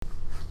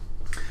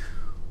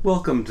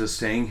Welcome to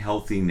Staying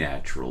Healthy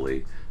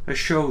Naturally, a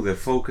show that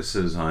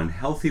focuses on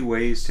healthy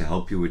ways to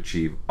help you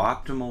achieve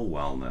optimal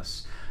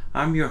wellness.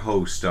 I'm your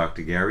host,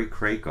 Dr. Gary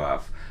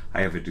Krakoff.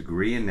 I have a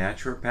degree in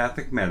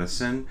naturopathic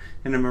medicine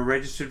and am a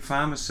registered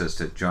pharmacist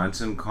at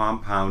Johnson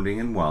Compounding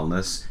and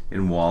Wellness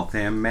in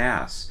Waltham,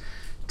 Mass.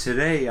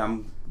 Today,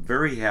 I'm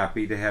very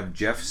happy to have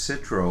Jeff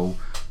Citro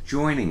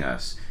joining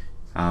us.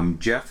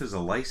 Jeff is a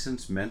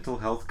licensed mental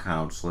health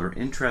counselor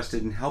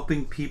interested in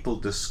helping people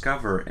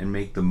discover and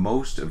make the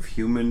most of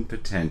human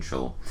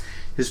potential.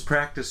 His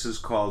practice is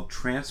called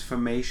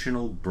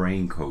Transformational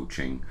Brain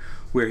Coaching,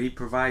 where he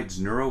provides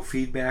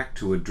neurofeedback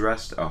to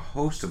address a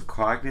host of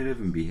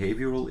cognitive and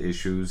behavioral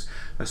issues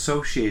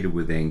associated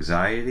with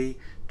anxiety,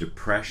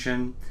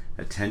 depression,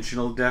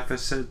 attentional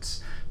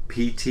deficits,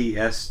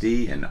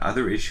 PTSD, and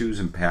other issues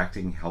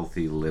impacting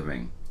healthy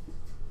living.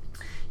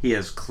 He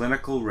has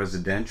clinical,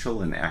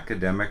 residential, and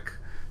academic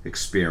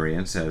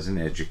experience as an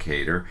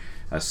educator,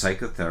 a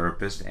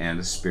psychotherapist,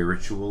 and a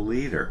spiritual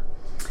leader.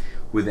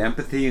 With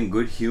empathy and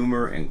good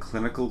humor and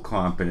clinical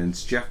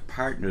competence, Jeff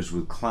partners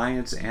with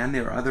clients and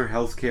their other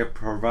healthcare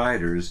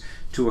providers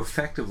to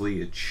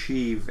effectively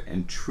achieve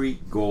and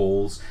treat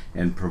goals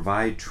and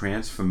provide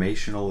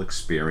transformational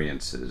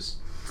experiences.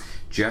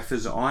 Jeff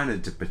is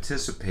honored to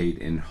participate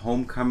in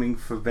Homecoming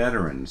for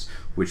Veterans,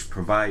 which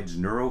provides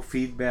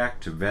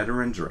neurofeedback to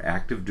veterans or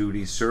active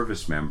duty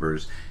service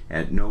members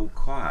at no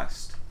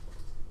cost.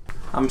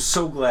 I'm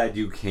so glad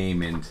you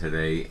came in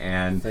today,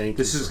 and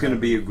this is going to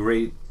be a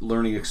great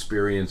learning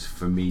experience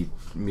for me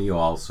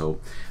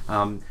also.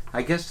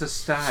 I guess to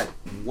start,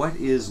 what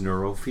is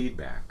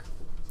neurofeedback?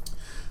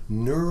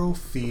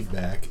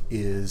 Neurofeedback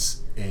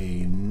is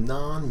a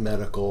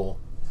non-medical,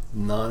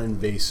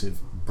 non-invasive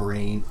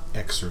brain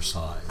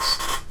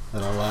exercise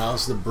that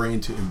allows the brain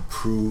to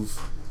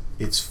improve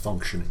its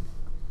functioning.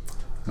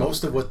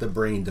 Most of what the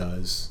brain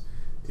does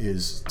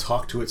is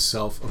talk to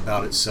itself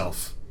about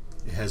itself.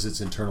 It has its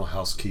internal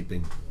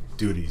housekeeping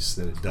duties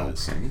that it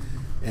does. Okay.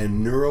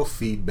 And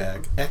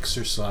neurofeedback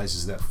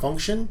exercises that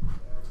function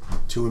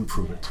to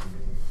improve it.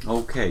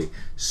 Okay,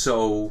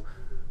 so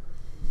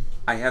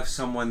I have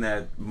someone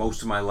that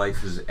most of my life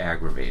has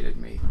aggravated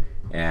me.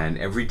 And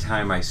every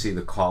time I see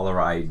the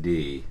caller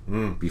ID,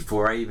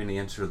 before I even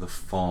answer the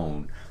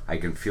phone, I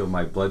can feel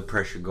my blood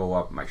pressure go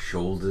up, my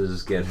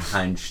shoulders get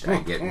hunched, I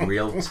get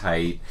real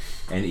tight.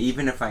 And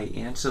even if I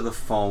answer the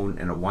phone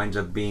and it winds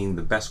up being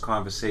the best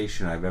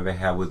conversation I've ever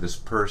had with this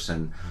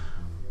person,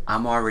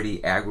 I'm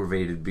already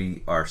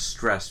aggravated or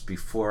stressed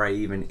before I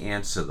even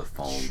answer the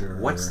phone. Sure.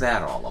 What's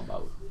that all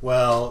about?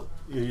 Well,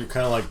 you're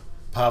kind of like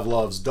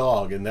Pavlov's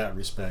dog in that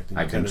respect. And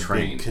I've been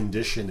trained.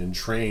 Conditioned and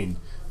trained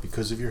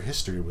because of your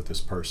history with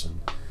this person.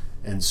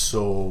 And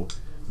so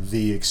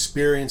the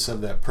experience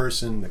of that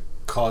person that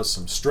caused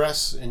some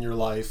stress in your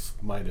life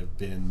might have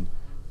been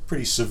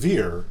pretty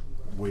severe,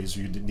 ways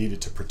you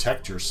needed to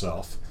protect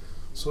yourself.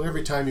 So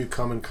every time you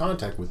come in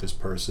contact with this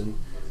person,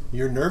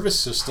 your nervous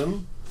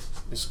system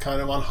is kind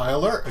of on high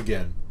alert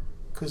again,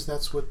 because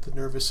that's what the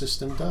nervous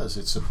system does.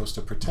 It's supposed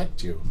to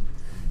protect you.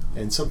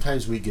 And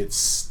sometimes we get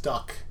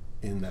stuck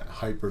in that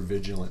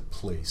hypervigilant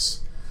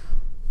place.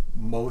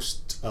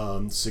 Most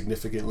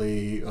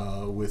significantly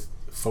with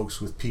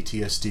folks with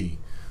PTSD,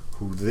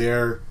 who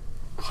their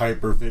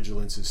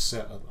hypervigilance is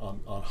set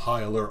on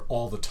high alert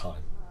all the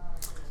time.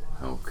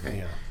 Okay.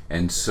 Yeah.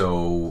 And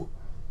so,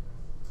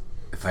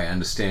 if I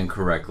understand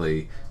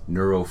correctly,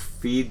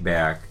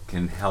 neurofeedback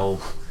can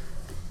help,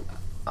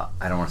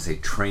 I don't want to say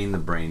train the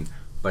brain,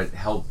 but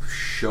help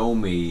show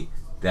me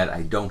that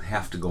I don't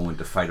have to go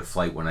into fight or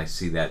flight when I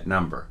see that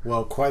number.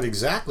 Well, quite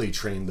exactly,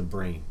 train the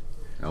brain.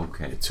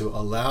 Okay. To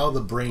allow the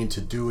brain to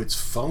do its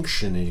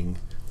functioning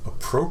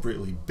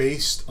appropriately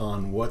based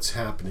on what's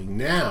happening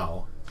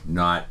now,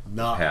 Not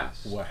not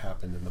past. what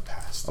happened in the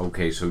past.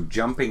 Okay, so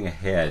jumping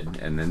ahead,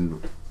 and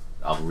then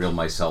I'll reel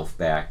myself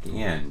back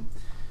in.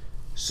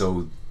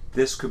 So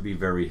this could be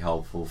very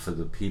helpful for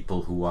the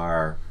people who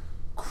are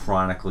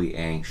chronically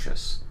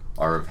anxious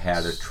or have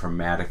had a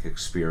traumatic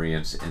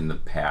experience in the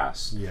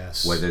past.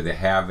 Yes. Whether they're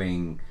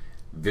having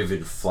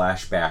vivid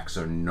flashbacks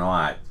or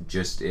not,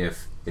 just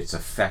if it's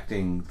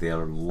affecting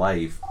their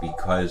life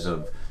because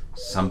of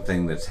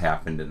something that's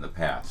happened in the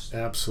past.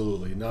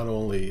 Absolutely. Not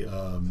only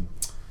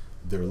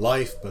their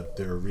life, but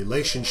their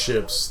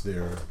relationships,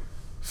 their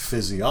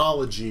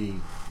physiology,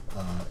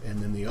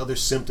 and then the other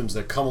symptoms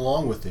that come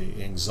along with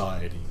the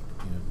anxiety,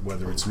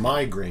 whether it's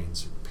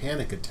migraines, or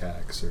panic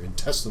attacks, or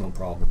intestinal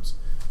problems.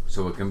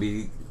 So it can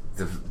be,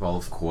 well,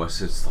 of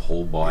course, it's the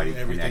whole body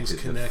Everything's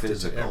connected to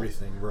physical. to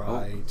everything,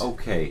 right.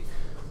 Okay.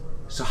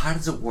 So how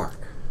does it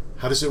work?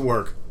 How does it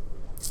work?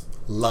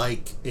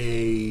 Like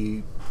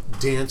a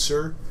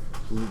dancer,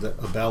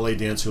 a ballet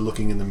dancer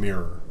looking in the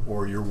mirror,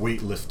 or you're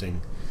weightlifting,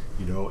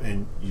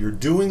 and you're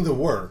doing the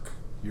work,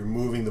 you're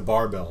moving the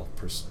barbell,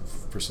 per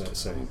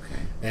se. Okay.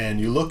 And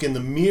you look in the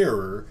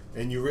mirror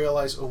and you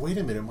realize, oh, wait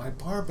a minute, my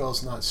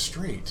barbell's not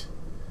straight.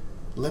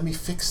 Let me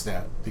fix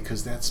that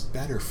because that's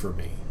better for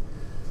me.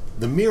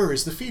 The mirror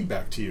is the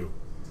feedback to you.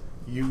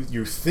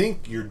 You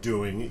think you're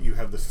doing it, you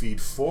have the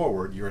feed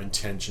forward, your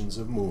intentions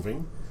of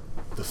moving.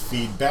 The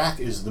feedback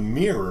is the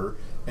mirror,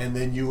 and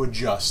then you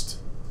adjust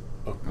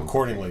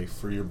accordingly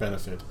for your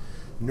benefit.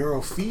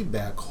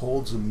 Neurofeedback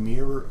holds a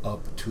mirror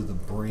up to the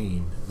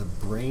brain. The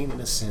brain, in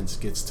a sense,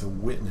 gets to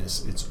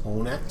witness its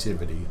own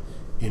activity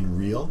in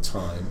real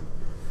time,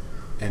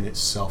 and it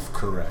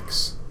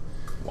self-corrects.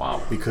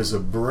 Wow. Because a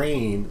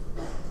brain,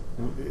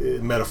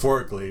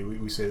 metaphorically,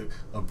 we say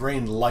a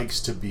brain likes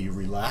to be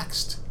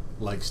relaxed,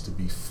 likes to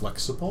be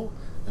flexible,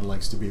 and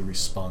likes to be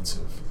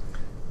responsive.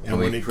 And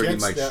when we it pretty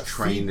gets much that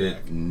trained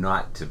feedback, it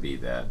not to be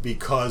that.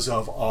 because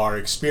of our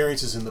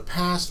experiences in the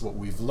past, what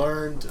we've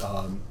learned,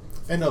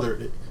 and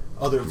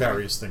other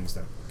various things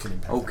that can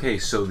impact Okay,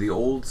 so the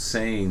old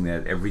saying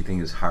that everything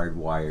is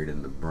hardwired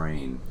in the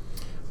brain,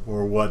 that.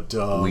 Or what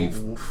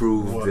we've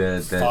proved what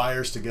that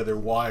fires together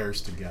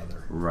wires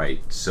together.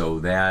 right. So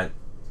that,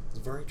 It's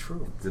very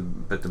true.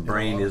 but the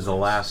brain lot of is ways.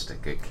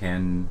 elastic. It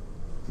can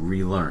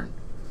relearn.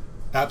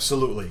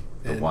 Absolutely.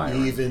 The And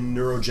wiring. even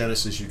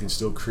neurogenesis, you can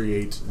still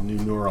create new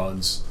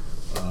neurons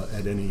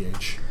at any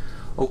age.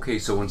 Okay,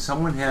 so when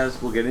someone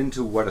has, we'll get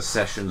into what a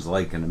session's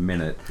like in a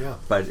minute. Yeah.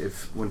 But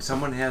when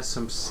someone has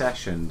some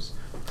sessions,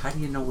 how do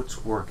you know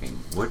it's working?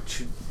 What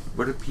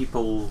do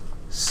people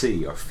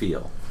see or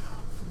feel?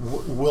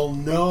 We'll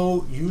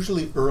know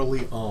usually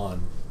early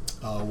on.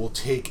 We'll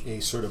take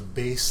a sort of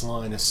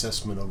baseline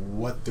assessment of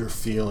what they're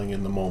feeling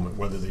in the moment,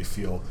 whether they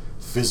feel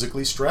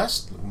physically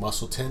stressed, like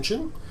muscle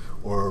tension,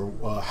 or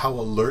how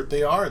alert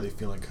they are. Are they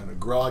feeling kind of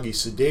groggy,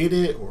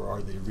 sedated, or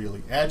are they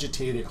really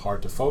agitated,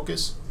 hard to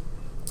focus?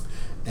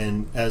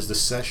 And as the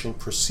session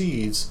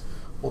proceeds,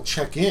 we'll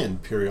check in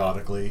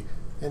periodically,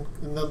 and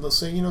then they'll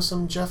say,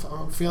 Jeff,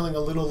 I'm feeling a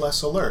little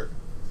less alert,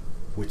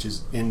 which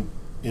is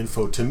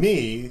info to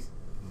me,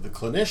 the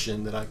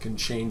clinician, that I can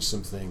change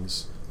some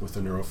things with the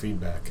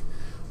neurofeedback.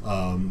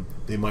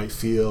 They might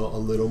feel a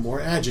little more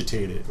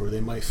agitated, or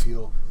they might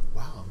feel,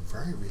 wow, I'm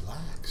very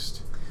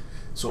relaxed.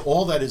 So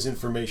all that is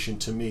information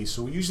to me.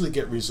 So we usually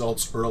get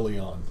results early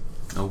on.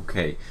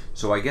 Okay,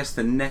 so I guess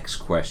the next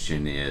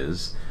question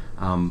is,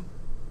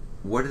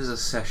 what is a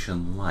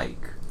session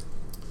like?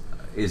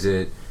 Is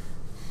it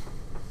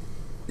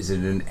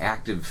an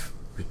active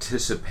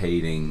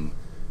participating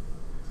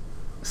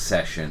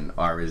session,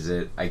 or is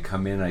it I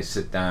come in, I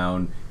sit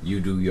down, you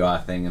do your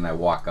thing, and I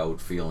walk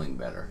out feeling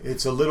better?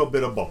 It's a little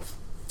bit of both.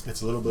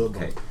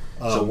 Okay,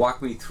 so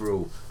walk me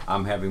through.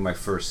 I'm having my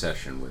first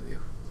session with you.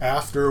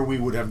 After we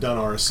would have done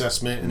our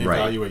assessment and Right.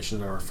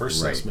 evaluation, our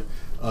first Right. assessment,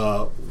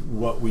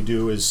 what we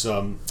do is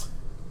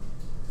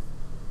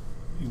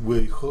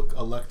we hook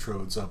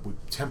electrodes up. We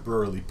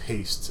temporarily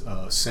paste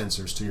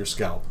sensors to your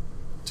scalp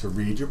to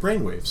read your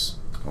brain waves,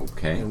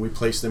 Okay. and we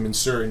place them in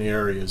certain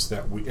areas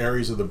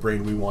areas of the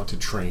brain we want to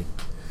train.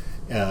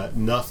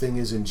 Nothing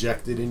is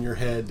injected in your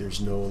head. There's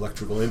no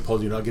electrical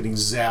impulse. You're not getting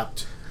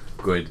zapped.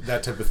 Good.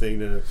 That type of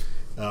thing.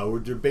 We're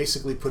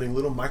basically putting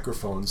little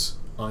microphones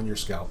on your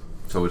scalp.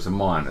 So it's a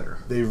monitor.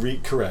 They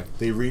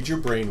read your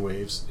brain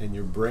waves, and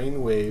your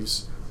brain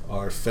waves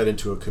are fed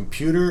into a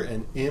computer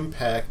and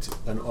impact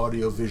an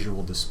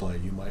audio-visual display.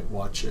 You might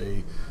watch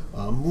a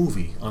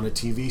movie on a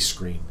TV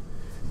screen,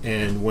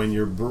 and when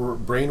your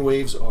brain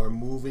waves are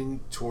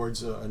moving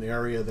towards an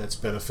area that's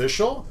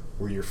beneficial,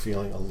 where you're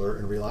feeling alert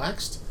and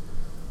relaxed,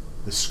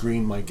 the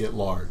screen might get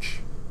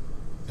large,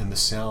 and the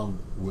sound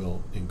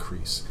will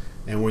increase.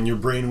 And when your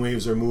brain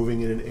waves are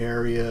moving in an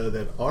area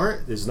that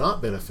is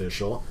not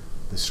beneficial,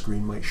 the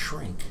screen might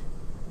shrink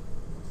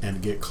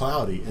and get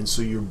cloudy. And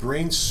so your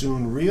brain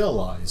soon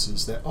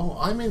realizes that, oh,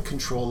 I'm in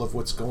control of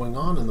what's going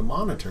on in the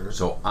monitor.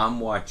 So I'm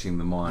watching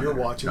the monitor,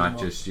 You're watching not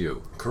the just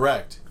you.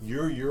 Correct.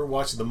 You're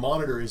watching. The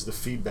monitor is the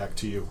feedback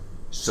to you.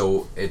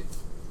 So it,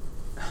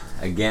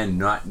 again,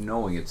 not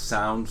knowing, it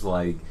sounds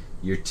like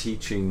you're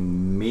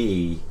teaching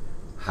me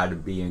how to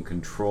be in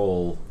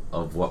control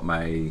of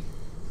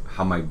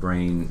how my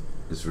brain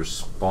is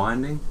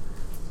responding.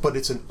 But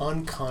it's an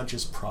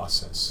unconscious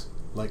process.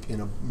 Like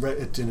in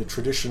a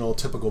traditional,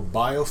 typical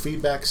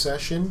biofeedback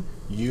session,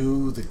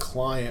 you, the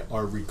client,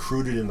 are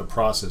recruited in the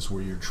process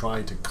where you're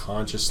trying to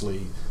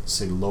consciously,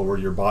 say, lower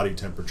your body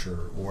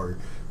temperature or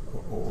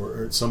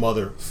some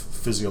other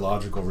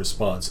physiological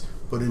response.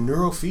 But in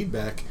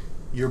neurofeedback,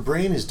 your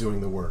brain is doing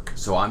the work.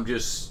 So I'm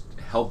just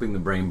helping the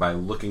brain by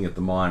looking at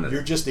the monitor.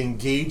 You're just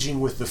engaging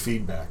with the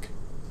feedback.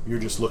 You're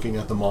just looking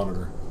at the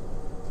monitor.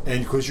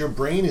 And because your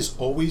brain is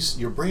always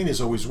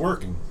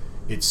working.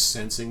 It's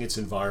sensing its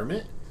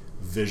environment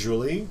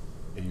visually,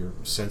 and you're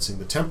sensing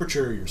the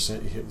temperature,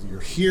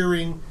 you're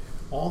hearing.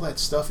 All that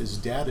stuff is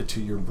data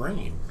to your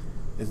brain.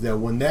 And that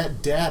when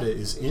that data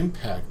is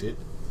impacted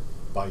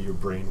by your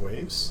brain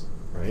waves,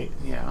 right?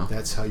 Yeah.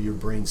 That's how your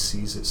brain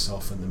sees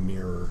itself in the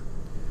mirror.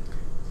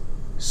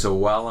 So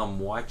while I'm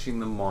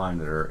watching the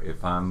monitor,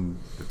 if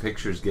the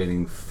picture's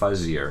getting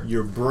fuzzier,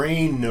 Your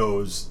brain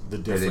knows the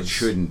that difference. it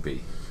shouldn't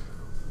be.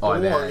 Or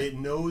that- it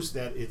knows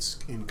that it's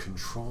in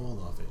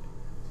control of it.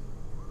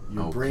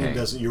 Your Okay.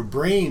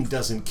 brain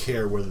doesn't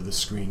care whether the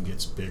screen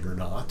gets big or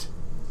not.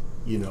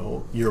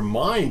 your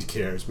mind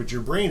cares, but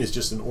your brain is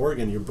just an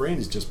organ. Your brain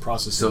is just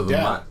processing So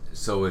data.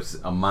 so it's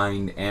a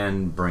mind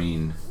and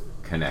brain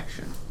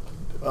connection.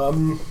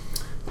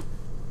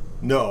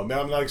 No,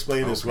 I'm not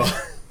explaining this well.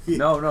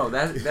 No,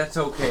 that's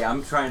okay.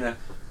 I'm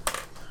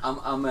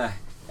a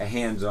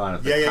hands-on.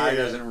 If the car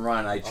doesn't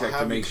run, I check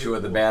to make sure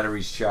the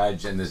battery's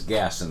charged and there's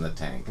gas in the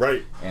tank.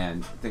 Right.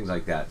 And things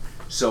like that.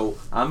 So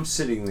I'm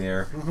sitting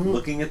there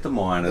looking at the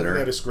monitor.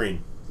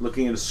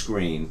 Looking at a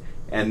screen.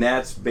 And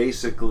that's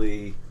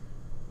basically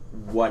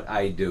what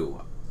I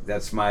do.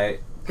 That's part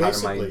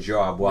of my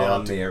job while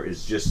I'm there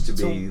is just to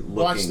be looking.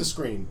 Watch the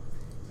screen.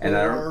 And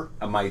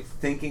am I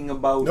thinking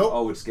about,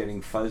 Nope. It's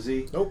getting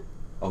fuzzy? Nope.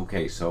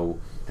 Okay, so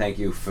thank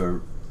you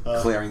for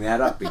clearing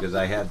that up because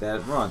I had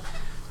that wrong.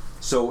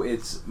 So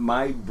it's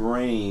my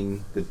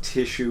brain, the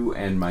tissue,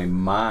 and my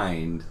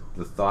mind,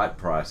 the thought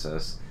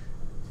process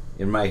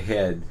in my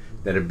head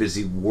that are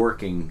busy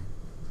working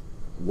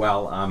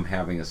while I'm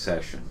having a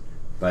session.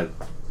 But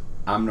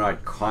I'm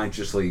not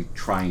consciously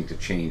trying to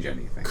change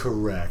anything.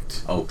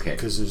 Correct. Okay.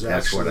 Because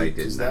that's what I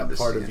didn't understand.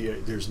 Part of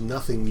you, there's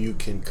nothing you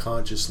can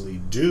consciously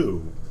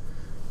do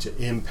to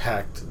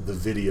impact the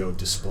video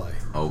display.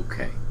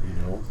 Okay.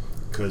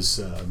 Because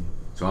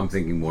so I'm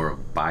thinking more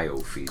of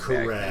biofeedback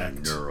correct.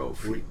 than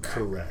neurofeedback.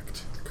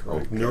 Correct.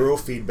 Okay.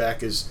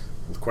 Neurofeedback is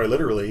quite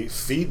literally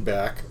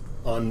feedback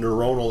on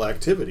neuronal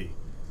activity.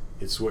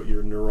 It's what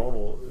your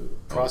neuronal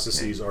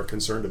processes are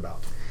concerned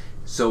about.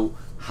 So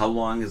how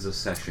long is a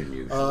session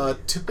usually?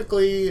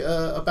 Typically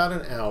about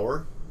an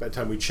hour. By the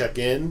time we check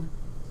in,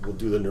 we'll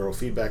do the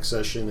neurofeedback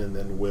session, and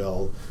then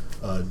we'll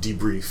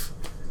debrief.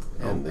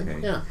 And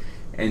then,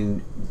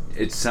 And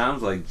it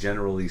sounds like,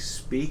 generally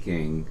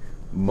speaking,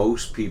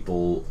 most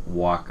people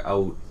walk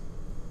out,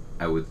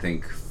 I would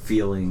think,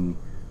 feeling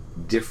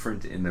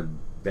different in a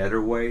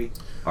better way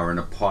or in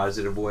a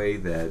positive way,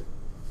 that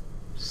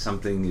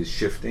something is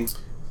shifting.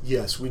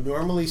 Yes, we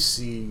normally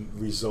see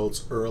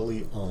results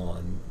early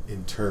on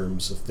in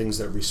terms of things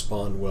that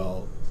respond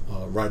well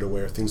right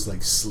away, or things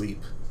like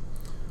sleep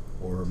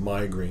or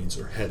migraines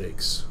or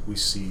headaches. We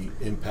see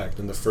impact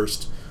in the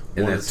first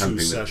and one or that's two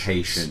something sessions. the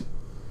patient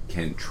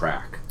can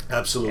track.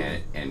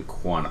 Absolutely. And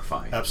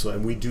quantify. Absolutely,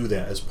 and we do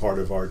that as part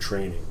of our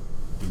training.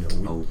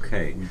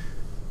 Okay.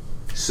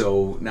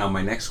 So now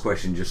my next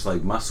question, just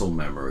like muscle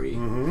memory,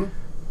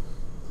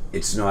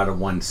 it's not a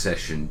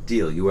one-session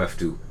deal. You have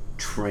to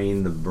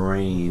train the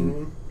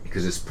brain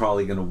because it's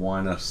probably going to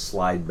want to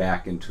slide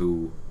back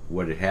into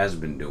what it has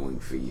been doing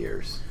for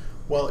years.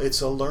 Well,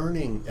 it's a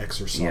learning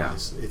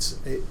exercise.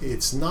 Yeah.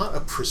 It's not a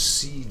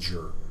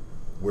procedure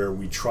where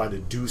we try to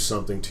do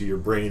something to your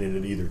brain and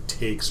it either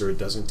takes or it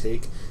doesn't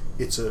take.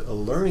 It's a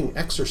learning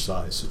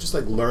exercise. So just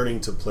like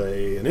learning to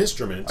play an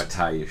instrument. Or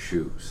tie your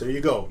shoes. There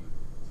you go.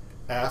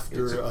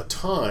 After a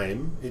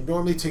time, it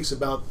normally takes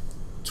about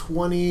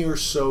 20 or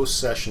so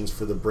sessions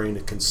for the brain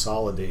to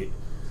consolidate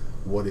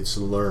what it's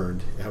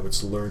learned, how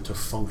it's learned to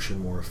function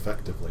more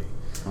effectively.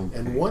 Okay.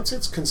 And once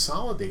it's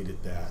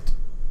consolidated that,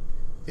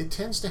 it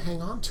tends to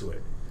hang on to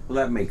it. Well,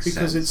 that makes sense.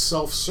 Because it's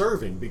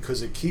self-serving,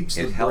 because it keeps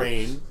the helps.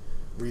 brain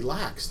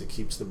relaxed. It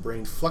keeps the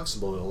brain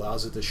flexible. It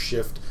allows it to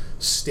shift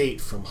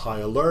state from high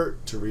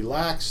alert to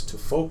relaxed to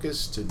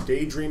focus to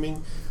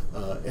daydreaming.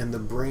 And the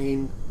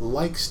brain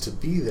likes to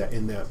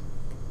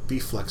be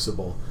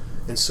flexible.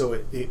 And so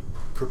it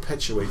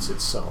perpetuates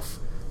itself.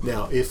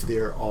 Now, if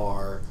there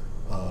are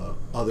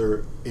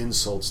other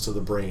insults to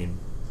the brain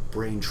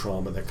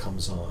trauma that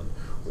comes on,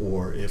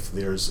 or if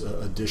there's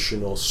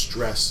additional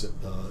stress,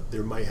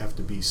 there might have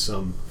to be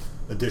some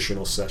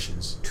additional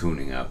sessions.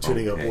 Tuning up,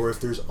 or if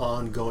there's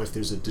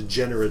a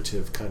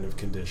degenerative kind of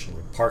condition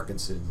like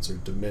Parkinson's or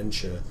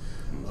dementia,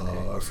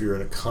 if you're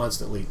in a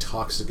constantly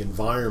toxic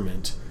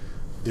environment,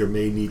 there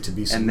may need to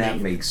be some And that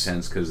maintenance. makes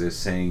sense because they're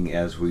saying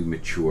as we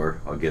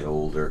mature or get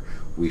older,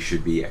 we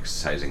should be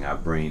exercising our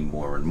brain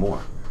more and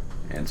more.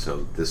 And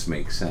so this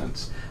makes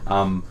sense.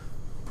 How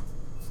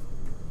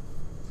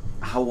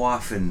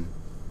often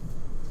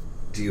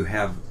do you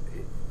have,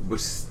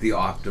 what's the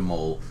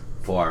optimal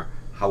for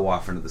how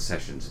often are the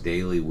sessions?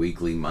 Daily,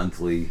 weekly,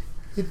 monthly?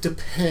 It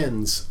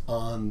depends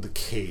on the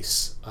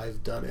case.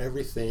 I've done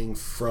everything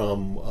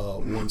from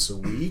once a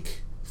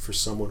week for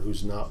someone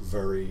who's not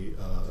very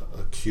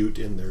acute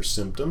in their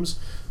symptoms,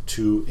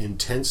 to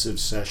intensive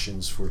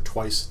sessions for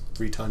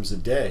 3 times a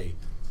day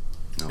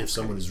if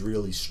someone is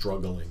really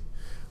struggling.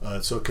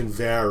 So it can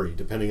vary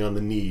depending on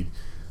the need.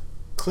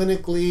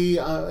 Clinically,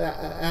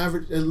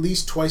 average at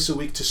least twice a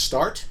week to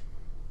start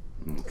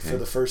for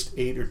the first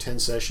 8 or 10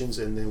 sessions,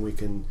 and then we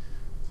can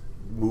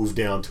move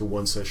down to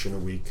 1 session a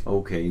week.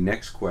 Okay,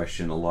 next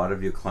question. A lot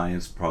of your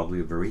clients probably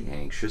are very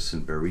anxious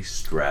and very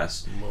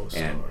stressed. Most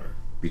and are.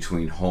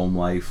 Between home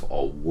life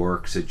or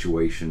work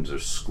situations or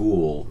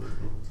school,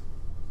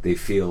 they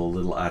feel a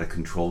little out of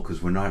control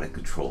because we're not in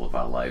control of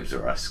our lives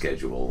or our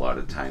schedule a lot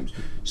of times.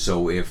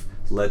 So if,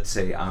 let's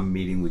say, I'm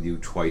meeting with you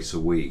twice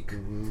a week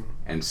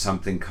and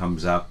something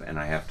comes up and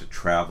I have to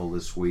travel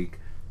this week,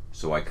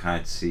 so I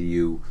can't see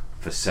you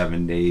for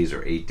 7 days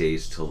or 8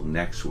 days till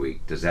next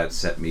week, does that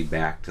set me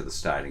back to the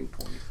starting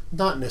point?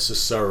 Not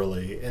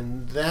necessarily,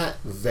 and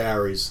that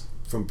varies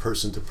from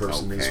person to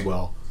person as Okay.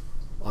 well,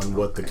 on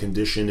what the Okay.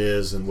 condition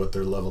is and what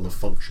their level of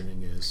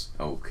functioning is.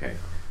 Okay.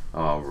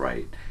 All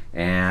right.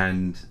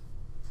 And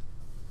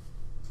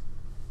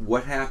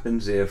what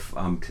happens if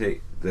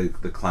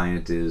the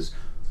client is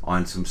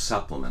on some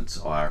supplements,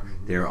 or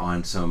they're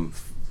on some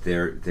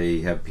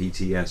they have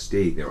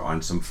PTSD, they're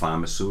on some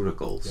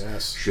pharmaceuticals?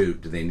 Yes. Do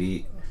they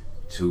need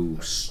to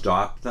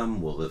stop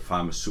them? Will the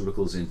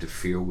pharmaceuticals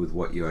interfere with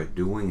what you're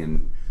doing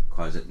and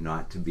cause it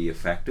not to be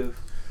effective?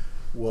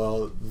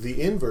 Well,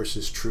 the inverse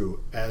is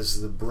true.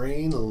 As the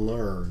brain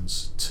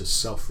learns to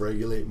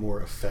self-regulate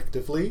more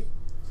effectively,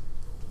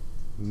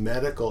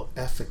 medical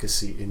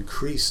efficacy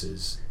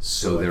increases.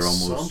 So they're at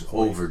almost some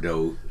point-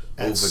 overdosing.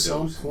 At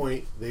some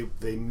point,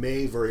 they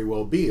may very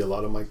well be. A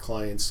lot of my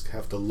clients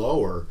have to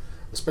lower,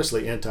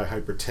 especially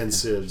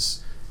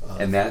antihypertensives.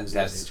 And things of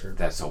that nature.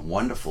 that's a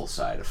wonderful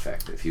side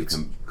effect if you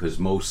can, because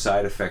most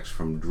side effects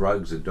from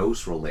drugs are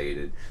dose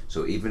related.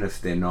 So even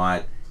if they're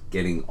not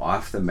getting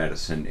off the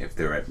medicine, if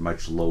they're at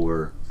much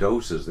lower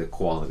doses, their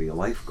quality of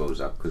life goes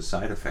up because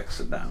side effects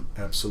are down.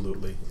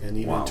 Absolutely. And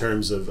even Wow. in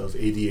terms of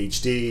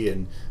ADHD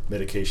and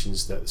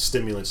medications, that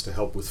stimulants to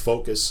help with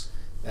focus,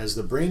 as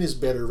the brain is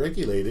better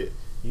regulated,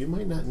 you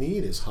might not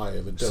need as high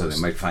of a dose. So they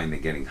might find they're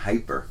getting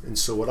hyper. And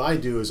so what I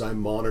do is I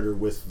monitor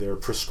with their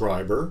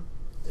prescriber,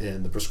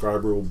 and the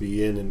prescriber will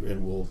be in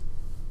and will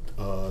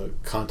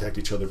contact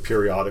each other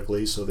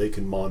periodically so they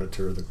can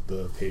monitor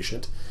the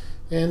patient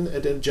and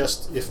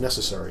adjust if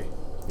necessary.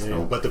 You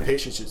know, But the Okay.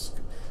 patient should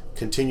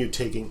continue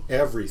taking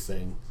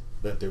everything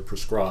that they're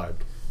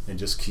prescribed, and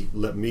just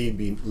let me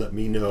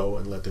know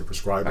and let their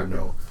prescriber Okay.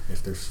 know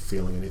if they're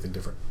feeling anything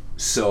different.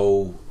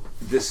 So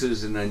this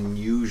is an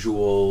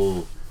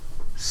unusual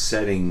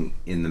setting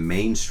in the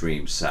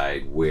mainstream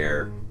side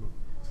where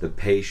the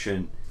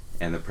patient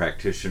and the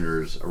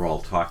practitioners are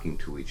all talking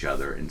to each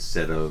other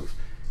instead of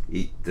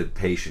the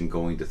patient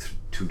going to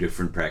two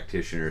different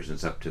practitioners, and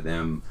it's up to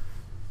them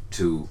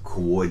to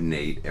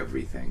coordinate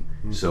everything.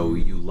 So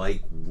you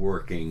like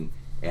working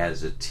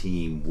as a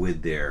team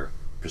with their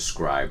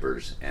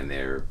prescribers and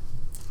their...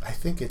 I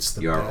think it's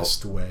the Your-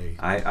 best way.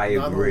 I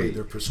Not agree. only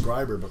their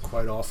prescriber, but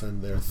quite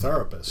often their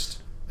therapist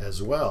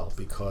as well,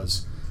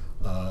 because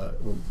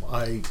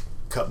I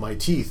cut my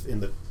teeth in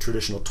the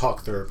traditional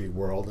talk therapy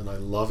world, and I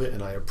love it,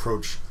 and I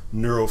approach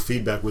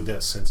neurofeedback with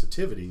that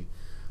sensitivity.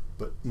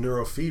 But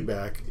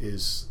neurofeedback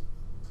is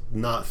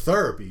not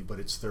therapy, but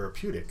it's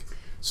therapeutic.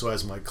 So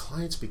as my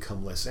clients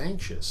become less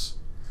anxious,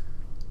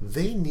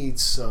 they need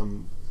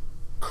some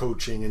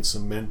coaching and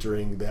some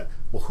mentoring that,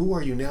 well, who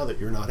are you now that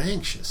you're not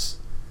anxious?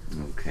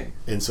 Okay.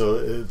 And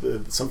so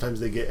sometimes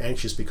they get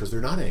anxious because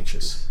they're not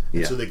anxious.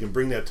 And Yeah. so they can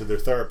bring that to their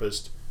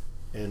therapist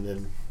and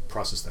then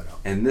process that out.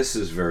 And this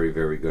is very,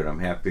 very good. I'm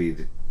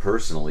happy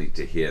personally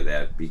to hear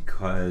that,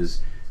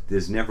 because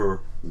there's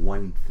never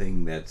one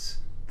thing that's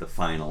the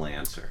final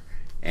answer.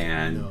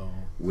 And No.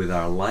 with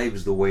our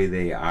lives the way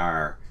they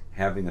are,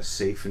 having a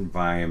safe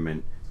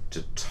environment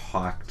to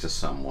talk to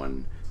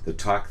someone, the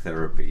talk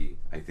therapy,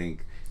 I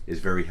think, is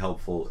very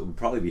helpful. It would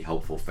probably be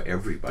helpful for I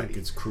everybody think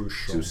it's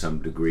crucial. to some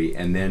degree.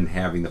 And then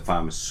having the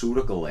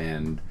pharmaceutical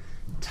end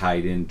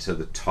tied into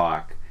the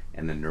talk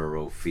and the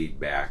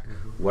neurofeedback.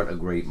 What a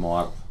great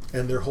model.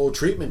 And their whole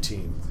treatment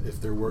team,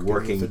 if they're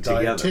working with a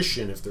together.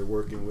 dietitian, if they're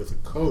working with a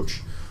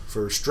coach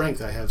for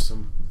strength. I have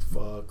some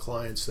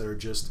clients that are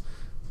just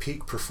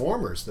peak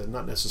performers, that are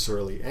not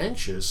necessarily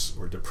anxious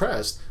or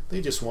depressed. They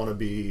just want to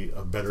be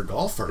a better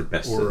golfer The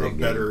best of or their a game.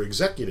 better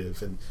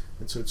executive, and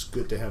so it's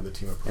good to have the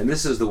team approach. And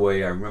this is the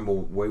way I remember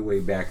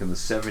way back in the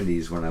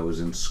 70s when I was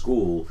in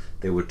school,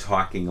 they were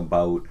talking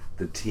about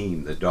the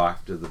team, the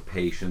doctor, the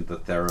patient, the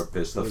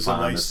therapist, the It was a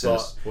nice pharmacist.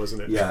 thought,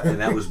 wasn't it? Yeah, and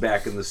that was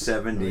back in the I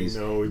 70s.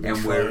 know, we've been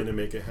and trying to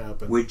make it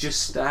happen. we're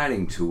just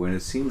starting to, and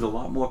it seems a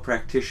lot more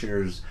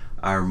practitioners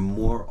are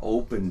more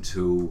open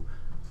to,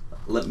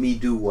 let me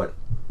do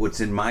what's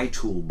in my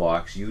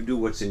toolbox, you do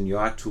what's in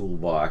your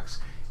toolbox,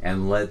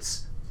 and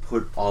let's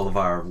put all of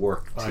our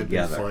work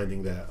together.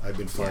 I've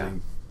been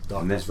finding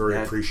doctors And that- very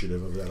that-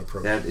 appreciative of that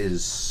approach. That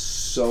is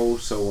so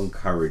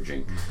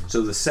encouraging.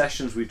 So the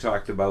sessions we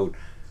talked about,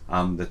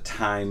 the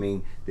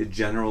timing, they're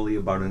generally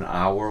about an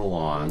hour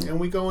long. And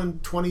we go in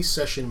 20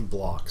 session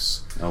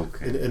blocks.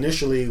 Okay.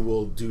 Initially,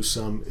 we'll do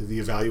the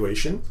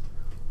evaluation.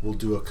 We'll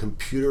do a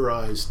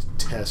computerized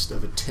test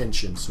of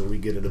attention, so we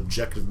get an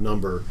objective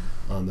number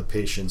on the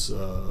patient's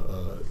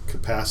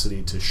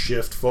capacity to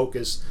shift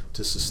focus,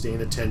 to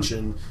sustain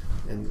attention,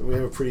 and we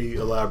have a pretty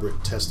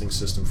elaborate testing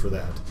system for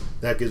that.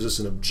 That gives us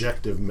an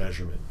objective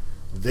measurement.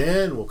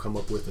 Then we'll come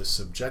up with a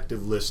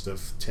subjective list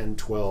of 10,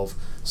 12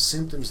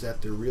 symptoms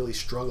that they're really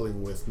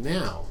struggling with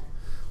now,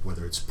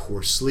 whether it's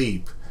poor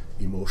sleep,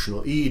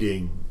 emotional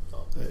eating,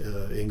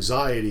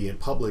 anxiety in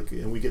public,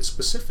 and we get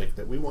specific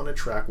that we want to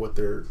track what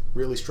they're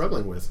really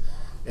struggling with.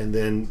 And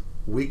then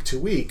week to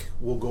week,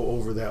 we'll go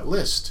over that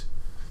list.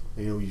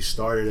 You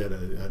started at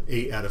an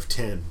 8 out of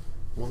 10.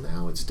 Well,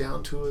 now it's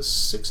down to a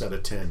 6 out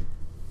of 10.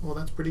 Well,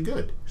 that's pretty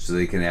good. So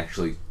they can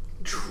actually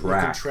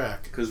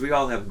track. Because we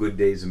all have good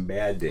days and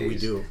bad days. We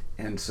do.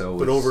 And so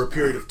but over a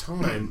period of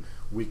time,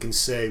 we can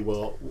say,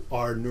 well,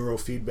 our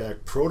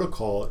neurofeedback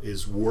protocol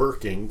is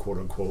working, quote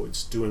unquote,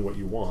 it's doing what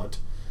you want,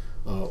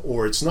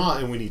 or it's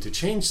not, and we need to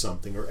change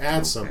something or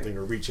add something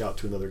or reach out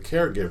to another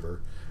caregiver,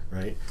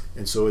 right?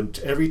 And so in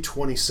every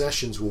 20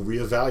 sessions, we'll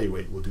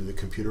reevaluate. We'll do the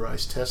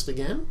computerized test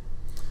again,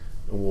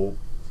 and we'll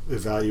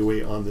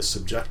evaluate on the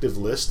subjective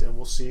list, and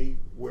we'll see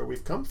where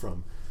we've come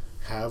from.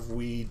 Have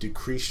we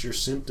decreased your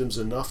symptoms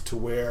enough to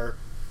where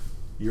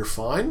you're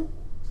fine?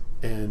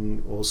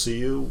 And we'll see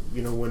you,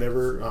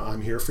 whenever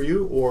I'm here for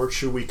you, or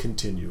should we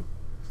continue?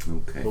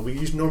 Okay. But we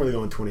normally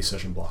go in 20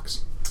 session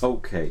blocks.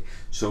 Okay.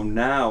 So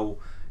now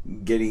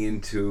getting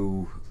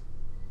into,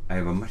 I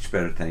have a much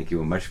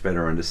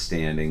better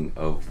understanding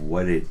of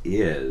what it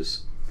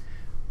is.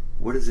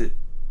 What is it?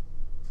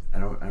 I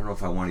don't know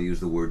if I want to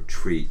use the word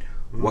treat.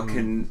 What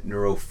can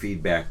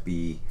neurofeedback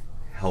be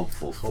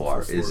helpful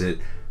for? Is it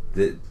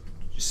the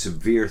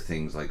severe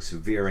things like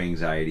severe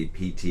anxiety,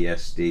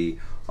 PTSD,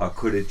 or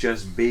could it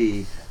just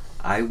be,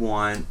 I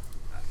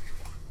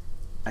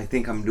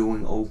think I'm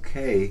doing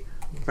okay,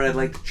 but I'd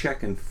like to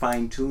check and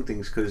fine tune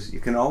things, because you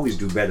can always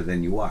do better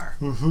than you are.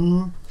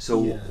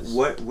 So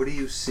what are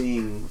you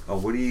seeing, or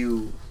what are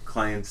you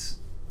clients?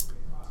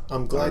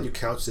 I'm glad you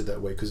couched it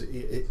that way, because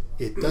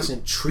it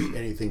doesn't treat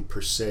anything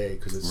per se,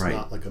 because it's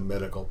not like a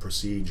medical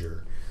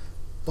procedure.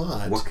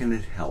 But what can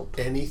it help?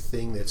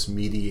 Anything that's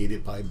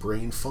mediated by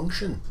brain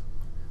function,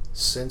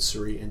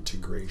 sensory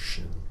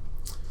integration,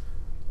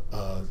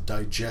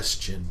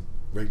 digestion,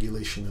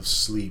 regulation of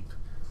sleep,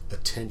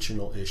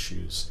 attentional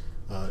issues,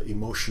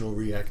 emotional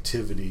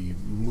reactivity,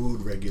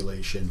 mood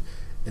regulation.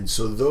 And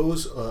so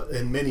those,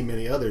 and many,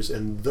 many others,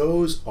 and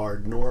those are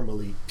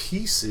normally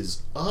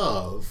pieces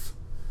of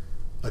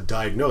a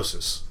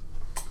diagnosis.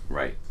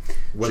 Right.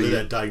 Whether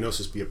that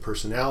diagnosis be a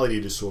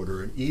personality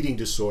disorder, an eating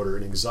disorder,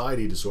 an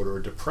anxiety disorder, or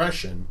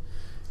depression,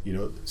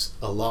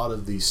 a lot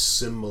of these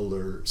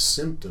similar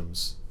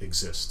symptoms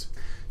exist.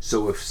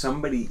 So if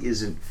somebody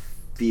isn't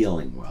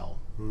feeling well,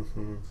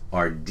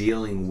 or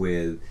dealing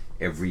with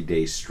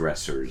everyday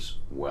stressors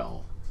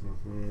well,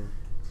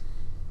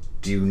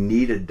 do you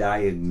need a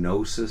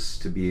diagnosis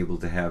to be able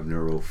to have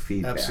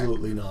neurofeedback?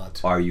 Absolutely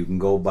not. Or you can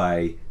go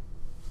by,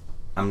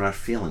 I'm not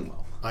feeling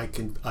well. I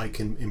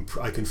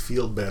can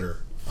feel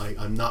better.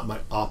 I'm not my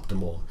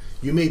optimal.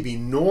 You may be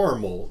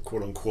normal,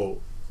 quote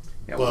unquote.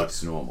 Yeah, but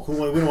what's normal? We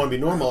don't want to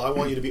be normal. I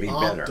want you to be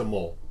better.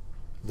 Optimal,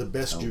 the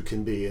best you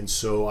can be. And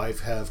so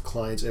I've have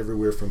clients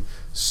everywhere from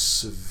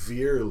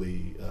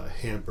severely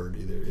hampered,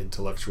 either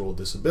intellectual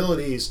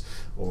disabilities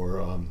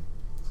or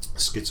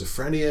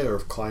schizophrenia, or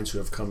clients who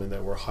have come in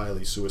that were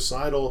highly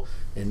suicidal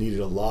and needed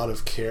a lot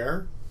of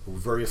care, were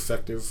very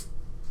effective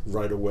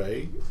right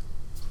away,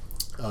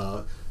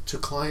 to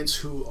clients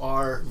who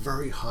are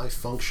very high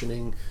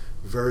functioning,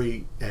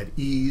 very at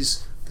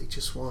ease. They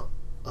just want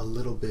a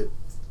little bit,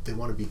 they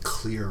want to be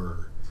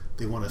clearer.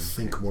 They want to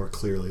think more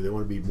clearly. They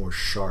want to be more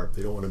sharp.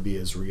 They don't want to be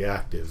as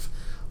reactive,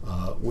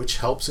 which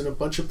helps in a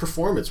bunch of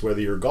performance.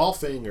 Whether you're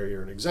golfing or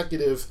you're an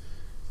executive,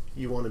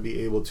 you want to be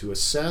able to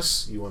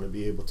assess. You want to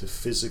be able to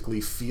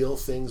physically feel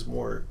things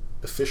more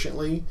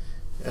efficiently.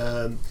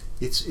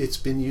 It's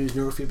been used,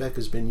 neurofeedback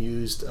has been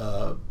used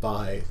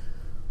by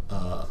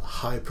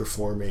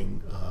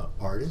high-performing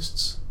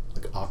artists,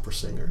 like opera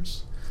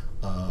singers.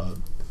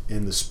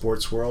 In the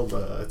sports world,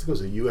 I think it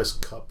was a U.S.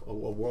 Cup, a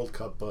World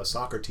Cup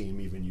soccer team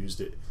even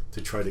used it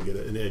to try to get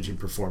an edge in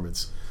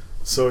performance.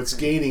 So it's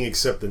gaining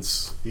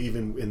acceptance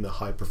even in the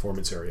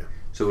high-performance area.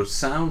 So it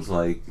sounds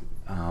like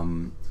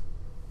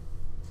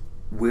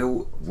where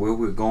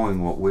we're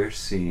going, what we're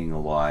seeing a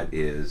lot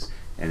is,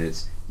 and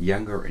it's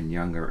younger and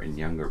younger and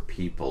younger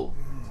people.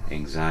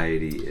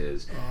 Anxiety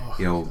is,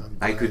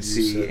 I could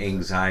see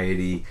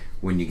anxiety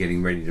when you're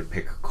getting ready to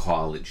pick a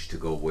college, to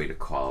go away to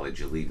college.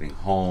 You're leaving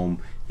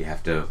home.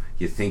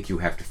 You think you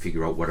have to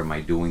figure out, what am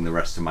I doing the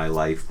rest of my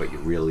life, but you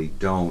really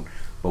don't.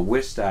 But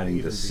we're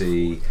starting to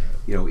see,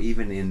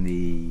 even in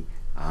the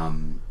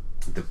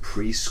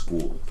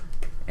preschool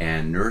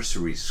and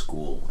nursery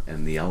school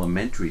and the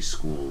elementary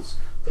schools,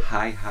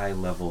 high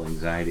level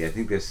anxiety. I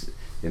think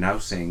they're now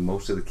saying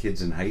most of the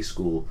kids in high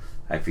school,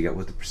 I forget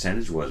what the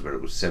percentage was, but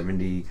it was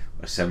 70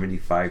 or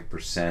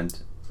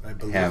 75%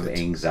 have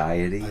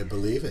anxiety. I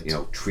believe it.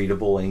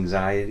 Treatable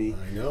anxiety.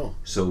 I know.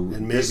 So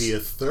and maybe a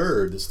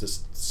third, as the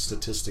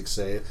statistics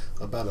say,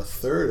 about a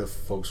third of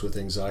folks with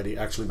anxiety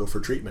actually go for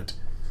treatment.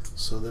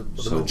 So the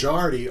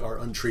majority are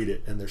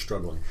untreated and they're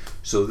struggling.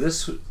 So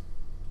this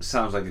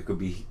sounds like it could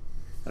be,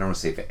 I don't want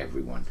to say for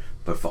everyone,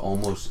 but for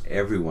almost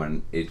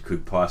everyone, it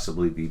could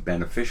possibly be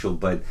beneficial.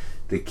 But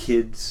the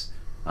kids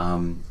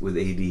with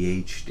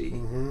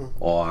ADHD,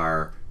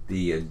 or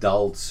the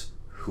adults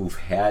who've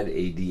had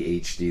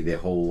ADHD their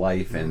whole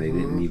life and they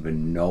didn't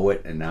even know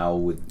it, and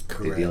now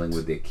they're dealing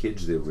with their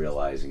kids, they're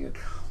realizing it.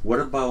 What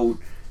about,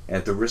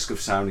 at the risk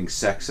of sounding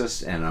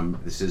sexist, and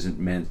this isn't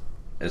meant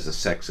as a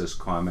sexist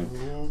comment,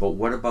 but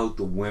what about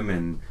the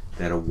women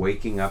that are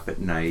waking up at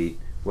night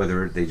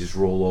whether they just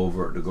roll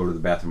over to go to the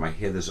bathroom. I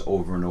hear this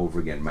over and over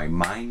again. My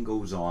mind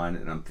goes on,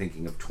 and I'm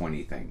thinking of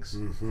 20 things.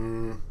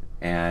 Mm-hmm.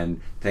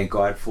 And thank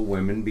God for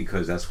women,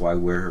 because that's why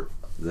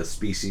the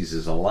species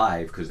is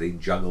alive, because they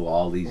juggle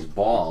all these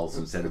balls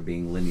instead of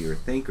being linear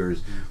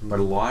thinkers. Mm-hmm. But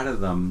a lot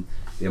of them,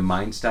 their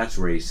mind starts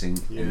racing,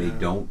 and they Yeah.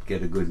 don't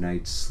get a good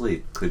night's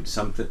sleep. Could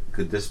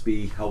this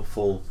be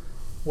helpful?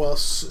 Well,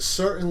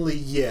 certainly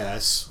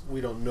yes.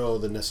 We don't know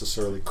the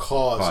necessarily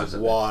cause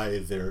of it. why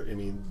they're. I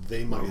mean,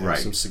 they might have Right.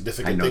 some I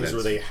significant know things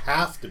where that's- they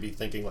have to be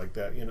thinking like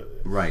that.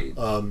 Right.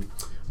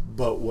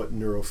 But what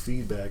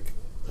neurofeedback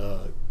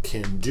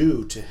can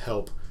do to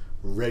help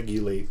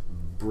regulate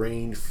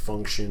brain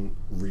function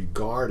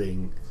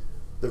regarding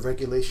the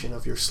regulation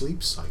of your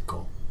sleep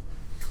cycle.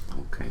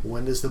 Okay.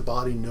 When does the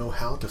body know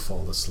how to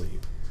fall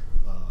asleep?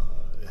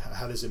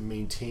 How does it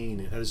maintain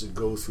and how does it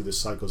go through the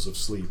cycles of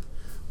sleep?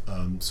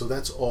 So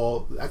that's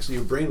all. Actually,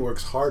 your brain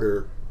works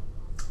harder,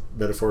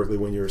 metaphorically,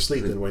 when you're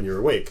asleep than when you're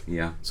awake.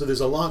 Yeah. So there's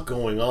a lot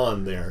going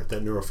on there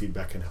that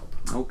neurofeedback can help.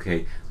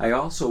 Okay. I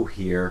also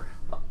hear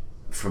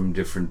from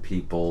different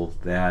people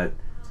that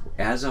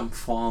as I'm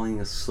falling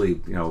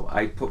asleep,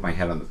 I put my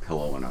head on the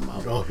pillow and I'm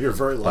out. Oh, you're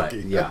very But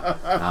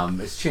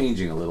lucky. it's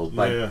changing a little.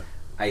 But Yeah.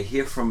 I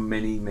hear from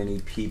many, many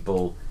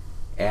people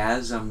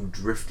as I'm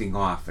drifting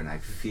off and I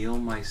feel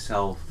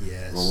myself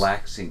Yes.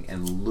 relaxing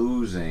and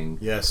losing.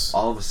 Yes.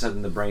 All of a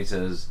sudden, the brain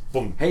says,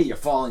 Boom. "Hey, you're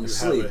falling You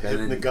asleep," have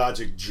a and then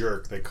hypnagogic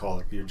jerk, they call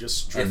it. You're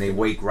just and they drifting.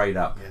 wake right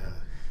up. Yeah,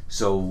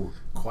 So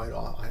quite.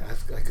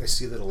 I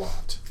see that a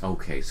lot.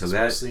 okay, so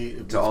Especially that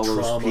with to all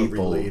those people,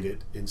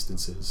 trauma-related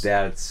instances.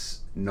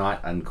 that's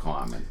not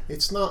uncommon.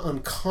 It's not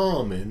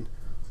uncommon,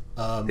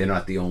 They're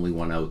not the only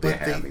one out there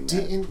but they having that.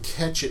 didn't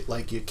catch it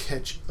like you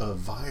catch a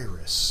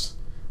virus.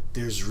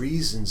 There's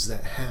reasons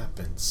that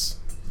happens,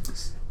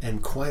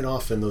 and quite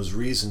often those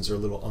reasons are a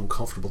little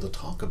uncomfortable to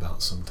talk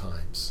about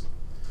sometimes.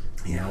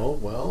 You Yeah. know,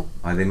 well,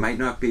 Or they might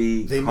not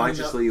be they might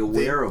consciously not-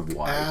 aware they- of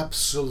why.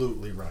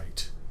 Absolutely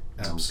right.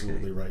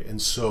 Absolutely Okay. right.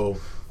 And so,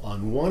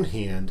 on one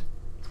hand,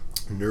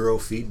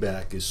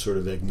 neurofeedback is sort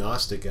of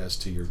agnostic as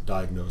to your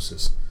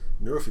diagnosis.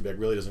 Neurofeedback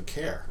really doesn't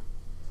care,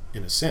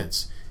 in a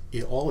sense.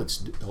 All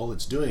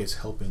it's doing is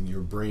helping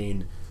your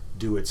brain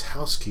do its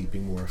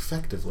housekeeping more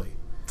effectively,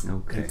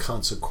 Okay. and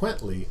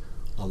consequently,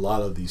 a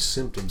lot of these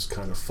symptoms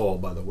kind of fall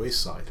by the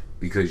wayside.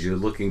 Because you're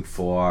looking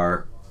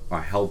for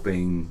or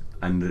helping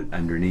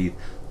underneath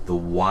the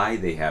why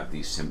they have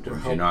these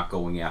symptoms. You're not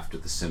going after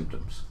the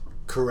symptoms.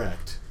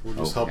 Correct. We're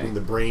just Okay. helping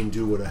the brain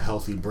do what a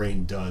healthy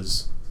brain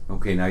does.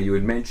 Okay, now you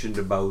had mentioned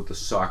about the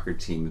soccer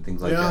team and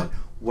things like Yeah. that.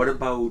 What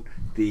about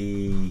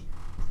the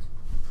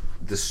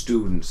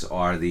students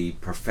or the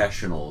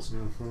professionals?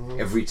 Mm-hmm.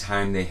 Every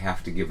time they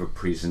have to give a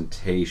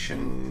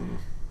presentation,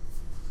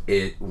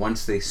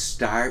 once they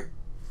start,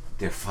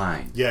 they're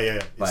fine. Yeah.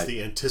 It's But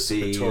the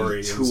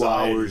anticipatory the 2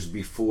 anxiety. hours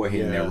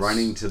beforehand, they're Yes.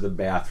 running to the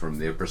bathroom,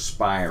 they're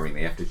perspiring,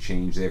 they have to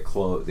change their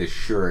clothes, their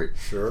shirt.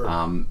 Sure.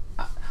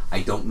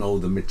 I don't know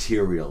the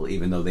material,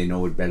 even though they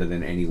know it better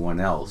than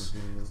anyone else.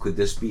 Mm-hmm. Could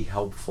this be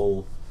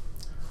helpful?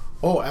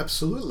 Oh,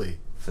 absolutely.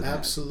 For that.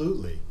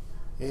 Absolutely.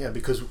 Yeah,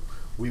 because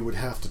we would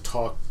have to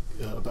talk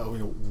about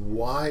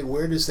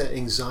where does that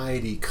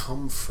anxiety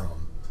come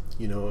from?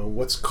 And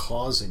what's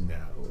causing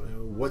that?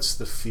 What's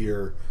the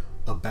fear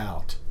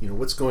about?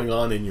 What's going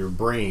on in your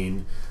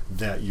brain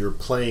that you're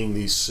playing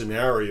these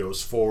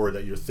scenarios forward,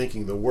 that you're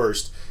thinking the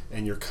worst,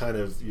 and you're kind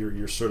of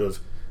your sort of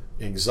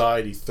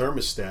anxiety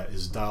thermostat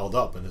is dialed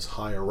up and is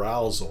high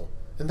arousal,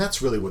 and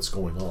that's really what's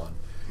going on.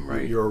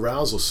 Right. Your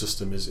arousal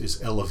system is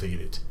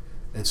elevated,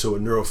 and so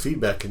what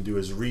neurofeedback can do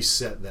is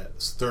reset that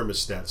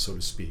thermostat, so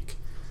to speak.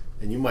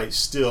 And you might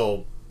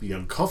still be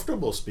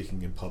uncomfortable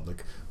speaking in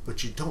public,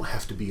 but you don't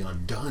have to be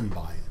undone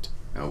by it.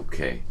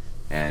 Okay.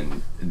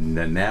 And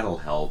then that'll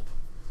help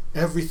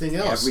Everything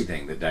else.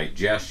 everything. The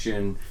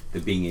digestion, the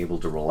being able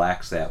to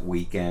relax that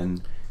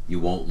weekend. You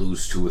won't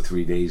lose 2 or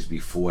 3 days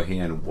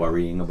beforehand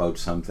worrying about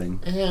something.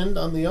 And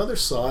on the other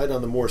side,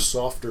 on the more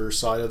softer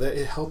side of that,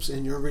 it helps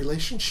in your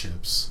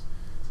relationships,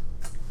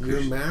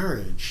 your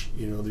marriage,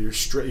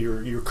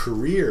 your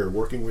career,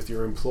 working with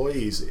your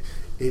employees.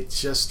 It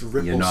just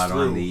ripples You're not through.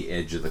 on the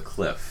edge of the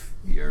cliff.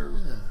 You're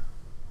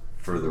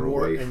further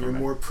away from and you're it.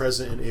 more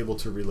present and able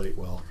to relate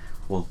well.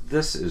 Well,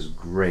 this is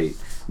great.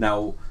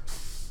 Now,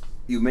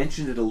 you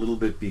mentioned it a little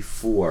bit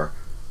before.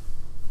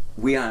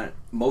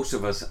 Most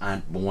of us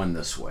aren't born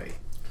this way.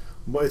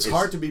 Well, it's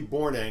hard to be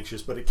born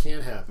anxious, but it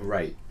can happen.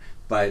 Right.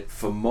 But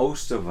for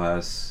most of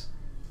us,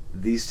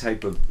 these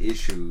type of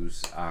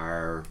issues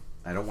are,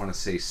 I don't want to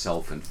say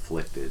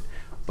self-inflicted,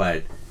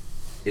 but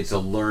it's a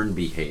learned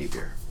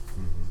behavior.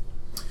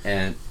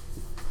 And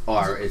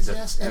or it's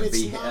Yes, and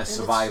it's a not- and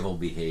survival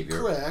behavior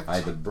correct.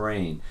 by the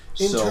brain.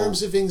 In So,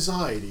 terms of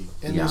anxiety,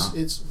 and Yeah.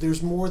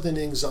 there's more than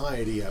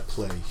anxiety at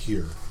play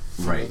here.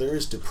 Right. There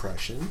is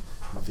depression.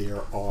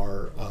 There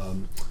are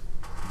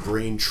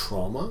brain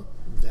trauma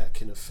that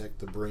can affect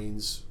the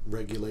brain's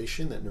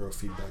regulation. That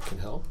neurofeedback can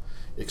help.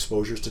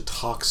 Exposures to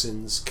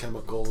toxins,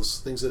 chemicals,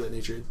 things of that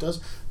nature. It does.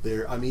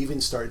 I'm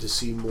even starting to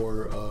see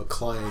more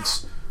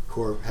clients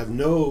have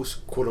no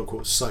quote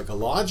unquote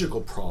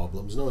psychological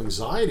problems, no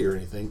anxiety or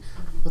anything,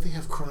 but they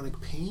have chronic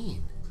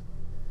pain.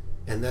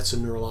 And that's a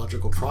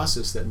neurological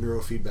process that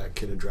neurofeedback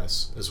can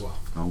address as well.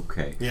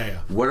 Okay. Yeah.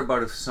 What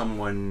about if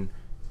someone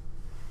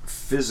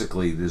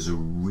physically, there's a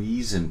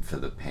reason for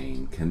the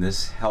pain? Can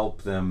this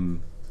help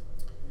them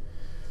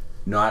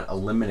not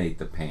eliminate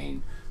the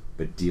pain,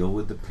 but deal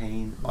with the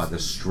pain or the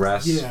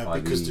stress? Yeah, or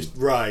because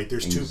the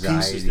there's two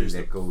pieces. There's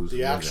that goes the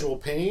with actual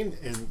it. pain,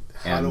 and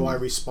how do I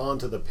respond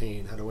to the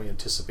pain? How do I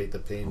anticipate the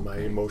pain? My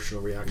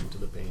emotional reaction to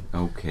the pain.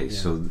 Okay,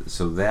 Yeah.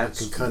 so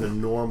that's Can kind of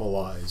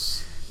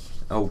normalize.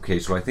 okay.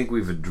 So I think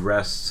we've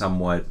addressed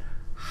somewhat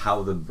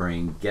how the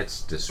brain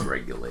gets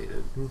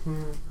dysregulated.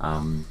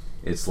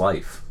 It's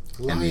life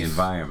and the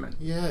environment.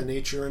 Yeah,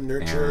 nature and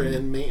nurture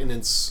and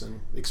maintenance and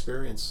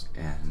experience.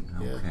 And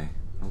Yeah.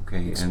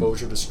 okay,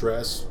 Exposure to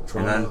stress,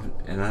 trauma.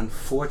 and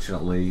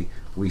unfortunately,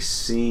 we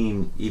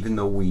seem, even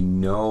though we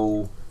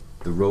know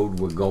the road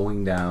we're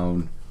going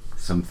down,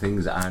 some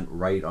things aren't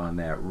right on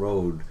that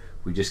road.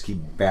 We just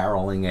keep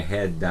barreling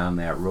ahead down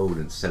that road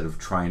instead of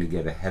trying to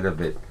get ahead of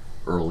it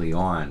early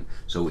on.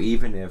 So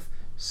even if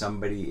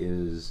somebody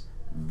is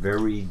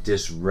very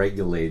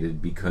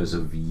dysregulated because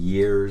of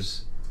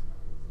years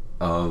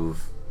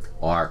of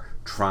or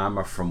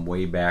trauma from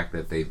way back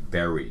that they've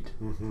buried,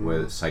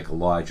 whether it's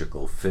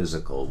psychological,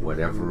 physical,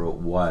 whatever it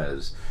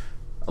was,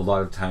 a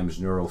lot of times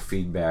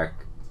neurofeedback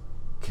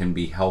can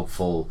be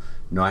helpful,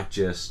 not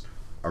just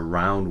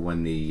around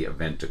when the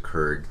event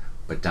occurred,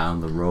 but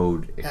down the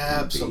road it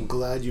can be. I'm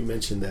glad you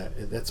mentioned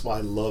that. That's why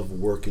I love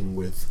working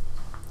with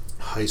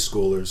high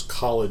schoolers,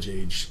 college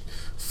age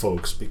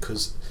folks,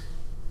 because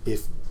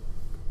if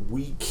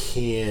we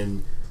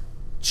can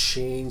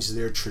change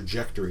their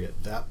trajectory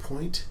at that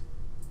point,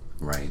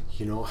 Right.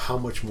 how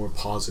much more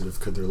positive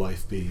could their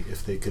life be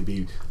if they could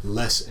be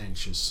less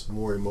anxious,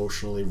 more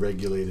emotionally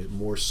regulated,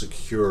 more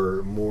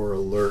secure, more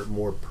alert,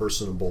 more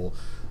personable.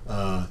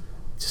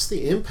 Just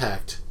the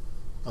impact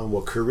on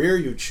what career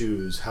you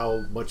choose,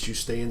 how much you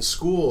stay in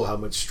school, how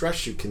much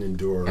stress you can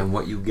endure, And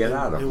what you get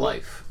out of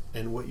life.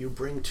 and what you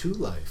bring to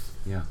life.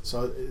 Yeah.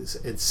 So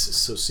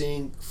so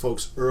seeing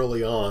folks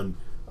early on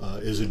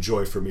is a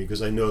joy for me,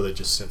 because I know that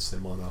just sets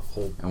them on a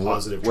whole And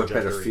positive what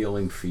trajectory. better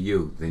feeling for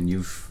you than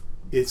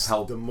It's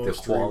help the the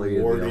most quality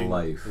of their rewarding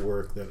life.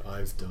 work that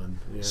I've done.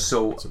 Yeah,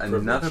 So it's a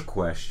privilege. another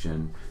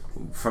question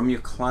from your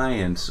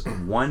clients: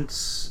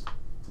 once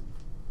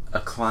a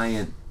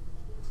client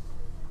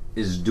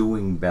is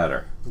doing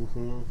better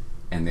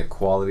and their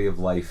quality of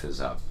life is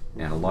up,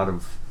 and a lot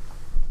of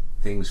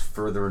things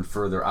further and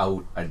further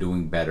out are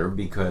doing better,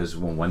 because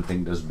when one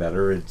thing does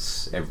better,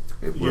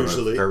 we're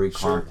Usually, a very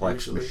sure,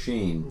 complex usually.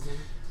 machine.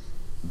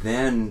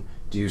 Then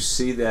do you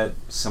see that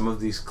some of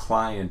these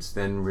clients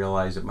then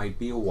realize it might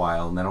be a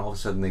while, and then all of a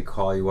sudden they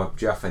call you up,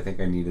 Jeff, I think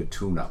I need a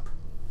tune-up?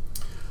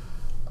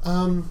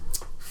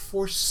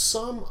 For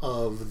some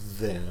of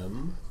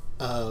them,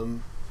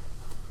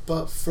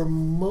 but for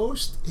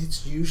most,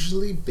 it's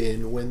usually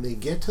been when they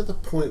get to the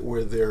point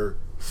where they're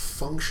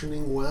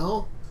functioning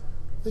well,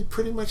 they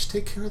pretty much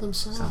take care of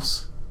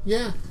themselves.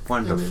 Yeah,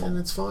 Wonderful. and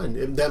it's fine.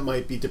 And that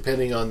might be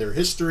depending on their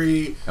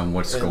history And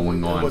what's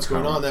going on What's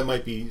going on? currently. That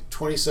might be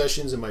 20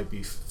 sessions. It might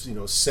be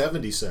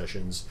 70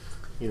 sessions.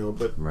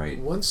 But Right.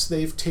 once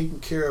they've taken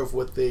care of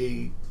what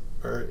they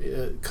are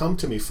come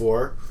to me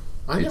for,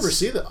 I never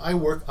see that.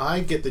 I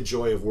get the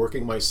joy of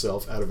working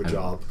myself out of a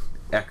job.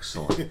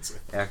 Excellent.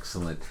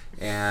 Excellent.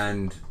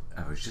 And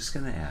I was just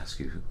going to ask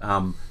you,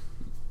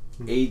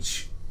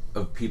 age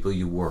of people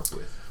you work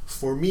with.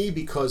 For me,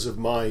 because of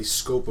my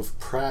scope of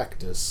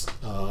practice,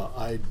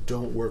 I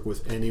don't work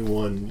with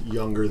anyone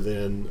younger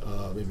than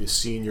maybe a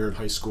senior in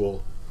high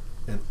school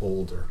and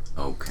older.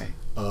 Okay.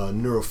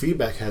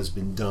 Neurofeedback has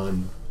been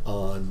done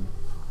on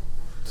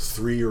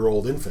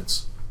 3-year-old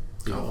infants,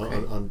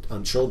 Okay.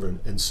 on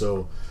children, and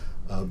so,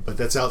 but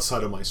that's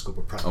outside of my scope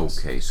of practice.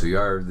 Okay, so you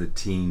are the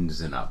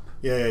teens and up.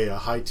 Yeah,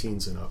 high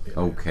teens and up. Yeah.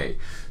 Okay,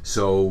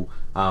 so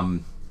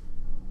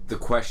the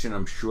question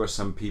I'm sure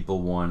some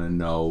people want to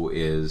know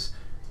is,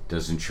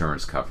 does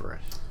insurance cover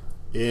it?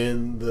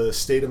 In the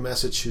state of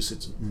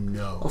Massachusetts,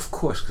 no. Of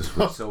course, because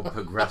we're so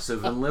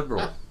progressive and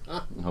liberal.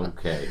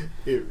 Okay,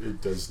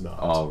 It does not.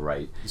 all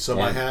right. So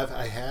And-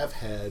 I have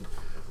had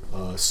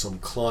some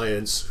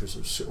clients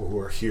who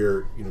are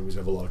here. We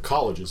have a lot of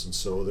colleges, and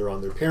so they're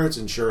on their parents'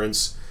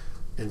 insurance,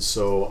 and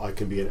so I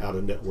can be an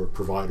out-of-network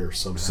provider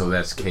somehow. So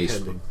that's case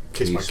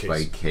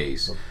by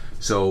case.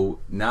 So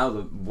now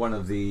that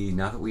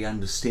we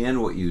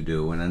understand what you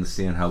do and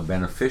understand how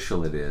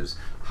beneficial it is,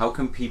 how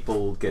can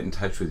people get in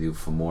touch with you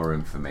for more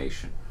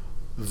information?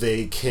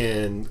 They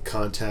can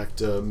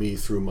contact me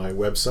through my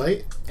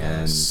website,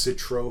 And-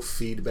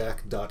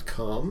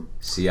 citrofeedback.com.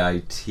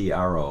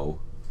 CITRO.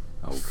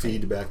 Okay.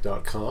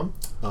 Feedback.com.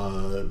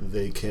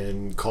 They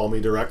can call me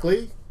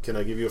directly. Can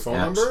I give you a phone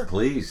number?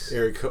 Please.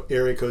 Area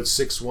code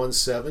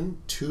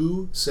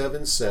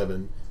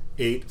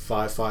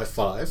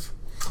 617-277-8555.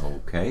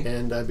 Okay.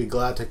 And I'd be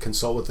glad to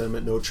consult with them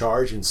at no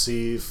charge and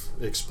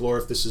explore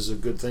if this is a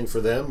good thing for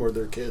them or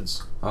their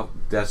kids. Oh,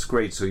 that's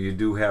great. So you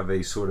do have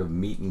a sort of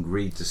meet and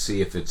greet to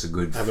see if it's a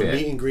good I have fit. a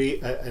meet and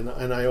greet, and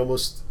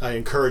I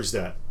encourage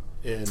that,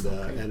 and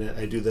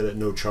I do that at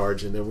no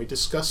charge. And then we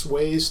discuss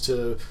ways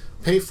to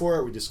pay for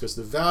it. We discuss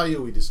the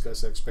value. We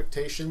discuss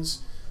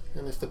expectations.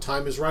 And if the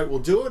time is right, we'll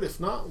do it. If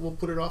not, we'll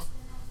put it off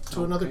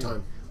to another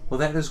time. Well,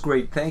 that is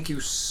great. Thank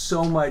you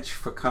so much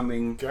for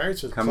coming Gary,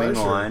 it's a coming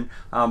pleasure.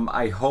 on.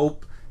 I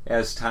hope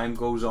as time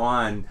goes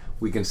on,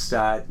 we can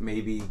start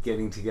maybe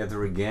getting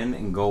together again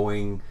and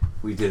going.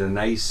 We did a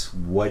nice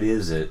what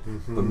is it,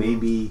 but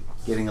maybe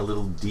getting a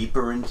little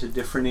deeper into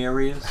different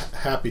areas.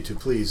 Happy to.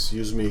 Please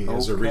use me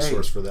as a Okay.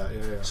 resource for that.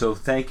 Yeah. So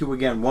thank you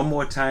again. One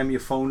more time,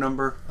 your phone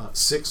number.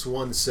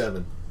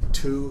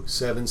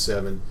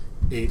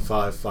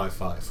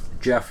 617-277-8555.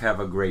 Jeff, have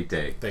a great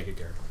day. Thank you,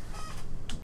 Gary.